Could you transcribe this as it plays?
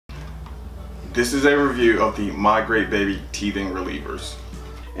This is a review of the My Great Baby teething relievers.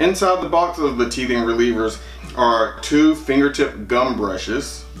 Inside the box of the teething relievers are 2 fingertip gum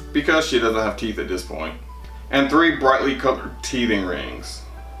brushes, because she doesn't have teeth at this point, and 3 brightly colored teething rings.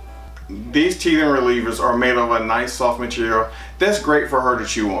 These teething relievers are made of a nice soft material that's great for her to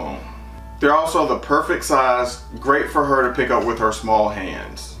chew on. They're also the perfect size, great for her to pick up with her small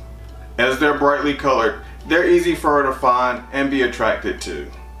hands. As they're brightly colored, they're easy for her to find and be attracted to.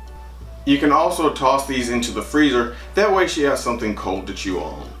 You can also toss these into the freezer, that way she has something cold to chew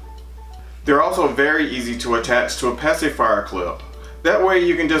on. They're also very easy to attach to a pacifier clip. That way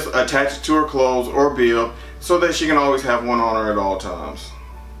you can just attach it to her clothes or bib so that she can always have one on her at all times.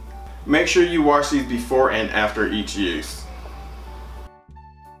 Make sure you wash these before and after each use.